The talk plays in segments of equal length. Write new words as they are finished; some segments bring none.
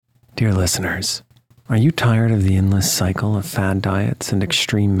Dear listeners, are you tired of the endless cycle of fad diets and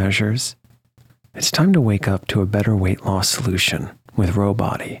extreme measures? It's time to wake up to a better weight loss solution with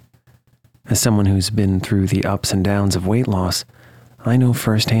Rowbody. As someone who's been through the ups and downs of weight loss, I know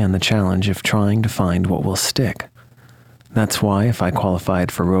firsthand the challenge of trying to find what will stick. That's why if I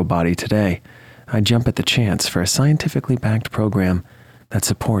qualified for Rowbody today, I'd jump at the chance for a scientifically backed program that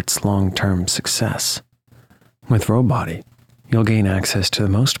supports long-term success. With Rowbody, you'll gain access to the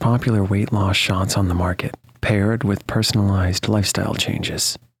most popular weight loss shots on the market, paired with personalized lifestyle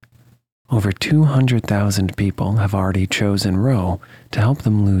changes. Over 200,000 people have already chosen Row to help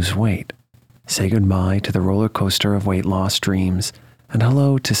them lose weight. Say goodbye to the roller coaster of weight loss dreams and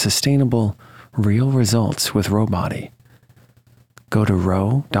hello to sustainable, real results with Rowbody. Go to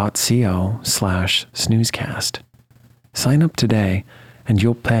row.co/snoozecast. Sign up today and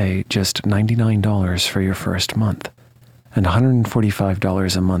you'll pay just $99 for your first month and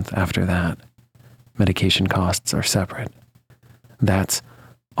 $145 a month after that. Medication costs are separate. That's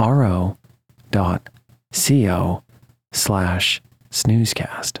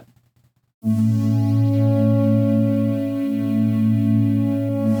ro.co/snoozecast.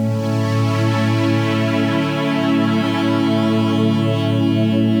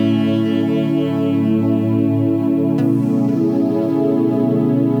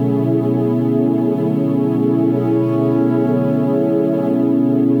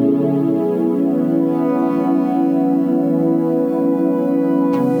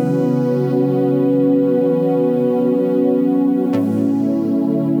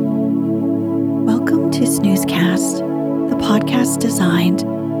 Designed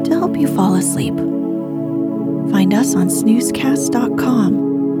to help you fall asleep. Find us on snoozecast.com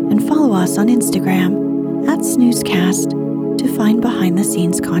and follow us on Instagram @snoozecast to find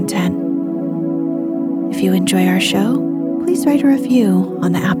behind-the-scenes content. If you enjoy our show, please write a review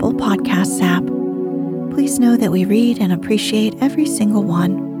on the Apple Podcasts app. Please know that we read and appreciate every single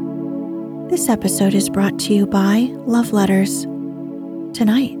one. This episode is brought to you by Love Letters.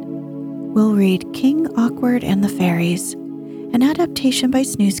 Tonight, we'll read King Awkward and the Fairies, an adaptation by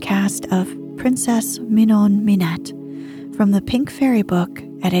Snoozecast of Princess Minon Minette from the Pink Fairy book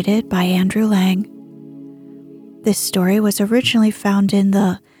edited by Andrew Lang. This story was originally found in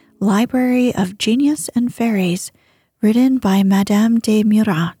the Library of Genius and Fairies, written by Madame de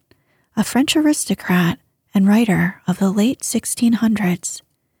Murat, a French aristocrat and writer of the late 1600s.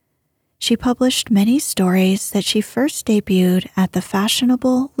 She published many stories that she first debuted at the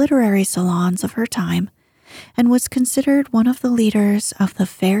fashionable literary salons of her time and was considered one of the leaders of the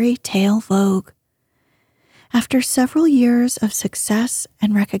fairy tale vogue. After several years of success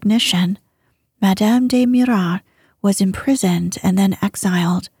and recognition, Madame de Murat was imprisoned and then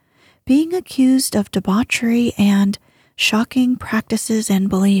exiled, being accused of debauchery and shocking practices and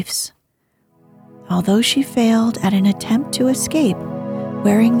beliefs. Although she failed at an attempt to escape,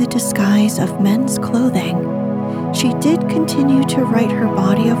 wearing the disguise of men's clothing, she did continue to write her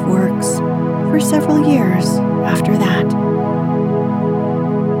body of works for several years after that.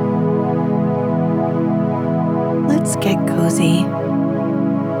 Let's get cozy.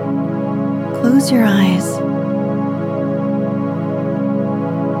 Close your eyes.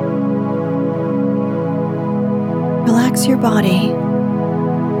 Relax your body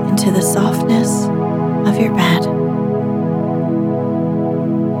into the softness of your bed.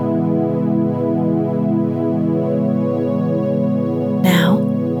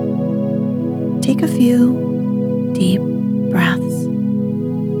 Take a few deep breaths.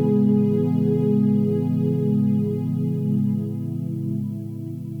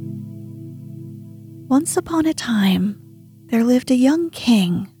 Once upon a time, there lived a young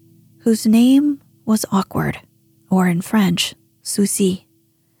king whose name was Awkward, or in French, Souci,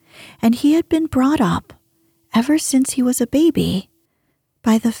 and he had been brought up, ever since he was a baby,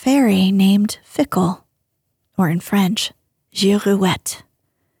 by the fairy named Fickle, or in French, Girouette.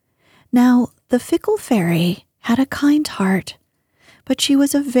 Now, the Fickle Fairy had a kind heart, but she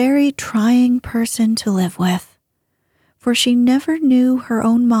was a very trying person to live with, for she never knew her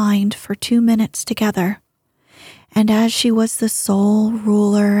own mind for 2 minutes together. And as she was the sole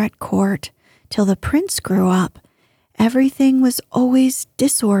ruler at court till the prince grew up, everything was always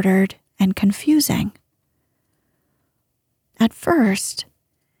disordered and confusing. At first,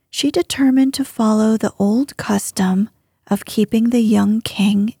 she determined to follow the old custom of keeping the young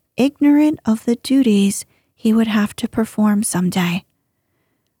king ignorant of the duties he would have to perform someday.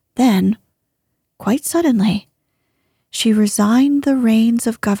 Then, quite suddenly, she resigned the reins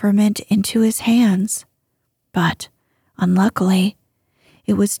of government into his hands. But, unluckily,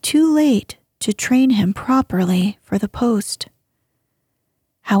 it was too late to train him properly for the post.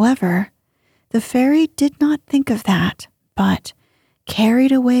 However, the fairy did not think of that, but,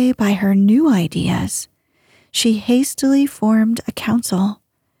 carried away by her new ideas, she hastily formed a council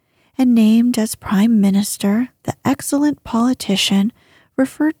and named as prime minister the excellent politician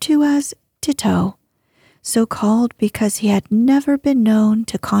referred to as Ditto, so called because he had never been known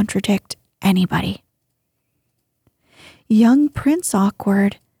to contradict anybody. Young Prince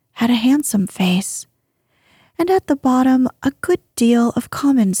Awkward had a handsome face, and at the bottom a good deal of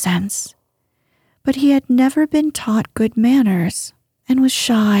common sense, but he had never been taught good manners and was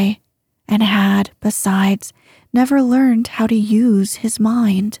shy, and had, besides, never learned how to use his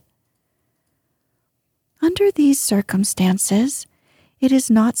mind. Under these circumstances, it is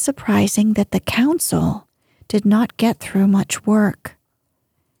not surprising that the council did not get through much work.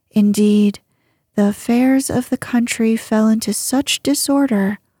 Indeed, the affairs of the country fell into such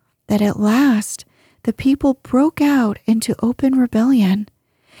disorder that at last the people broke out into open rebellion,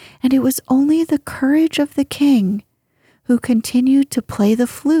 and it was only the courage of the king, who continued to play the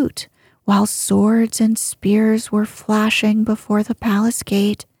flute while swords and spears were flashing before the palace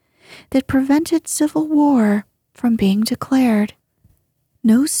gate, that prevented civil war from being declared.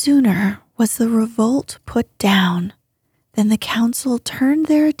 No sooner was the revolt put down than the council turned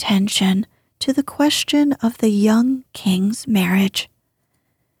their attention to the question of the young king's marriage.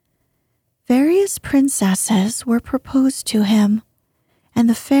 Various princesses were proposed to him, and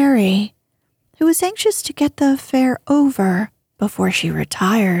the fairy, who was anxious to get the affair over before she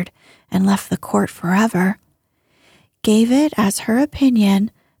retired and left the court forever, gave it as her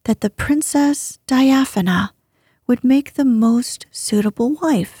opinion that the Princess Diaphana would make the most suitable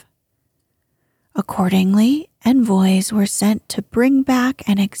wife. Accordingly, envoys were sent to bring back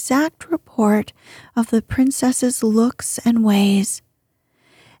an exact report of the princess's looks and ways,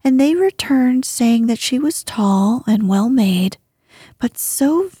 and they returned saying that she was tall and well made, but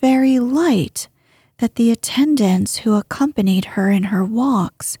so very light that the attendants who accompanied her in her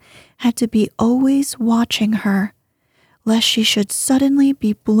walks had to be always watching her, lest she should suddenly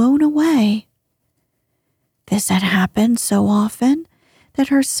be blown away. This had happened so often that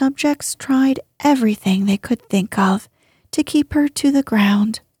her subjects tried everything they could think of to keep her to the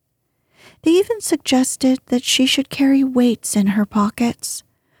ground. They even suggested that she should carry weights in her pockets,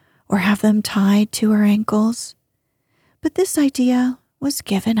 or have them tied to her ankles. But this idea was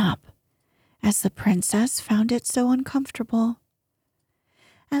given up, as the princess found it so uncomfortable.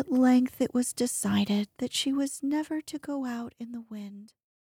 At length it was decided that she was never to go out in the wind.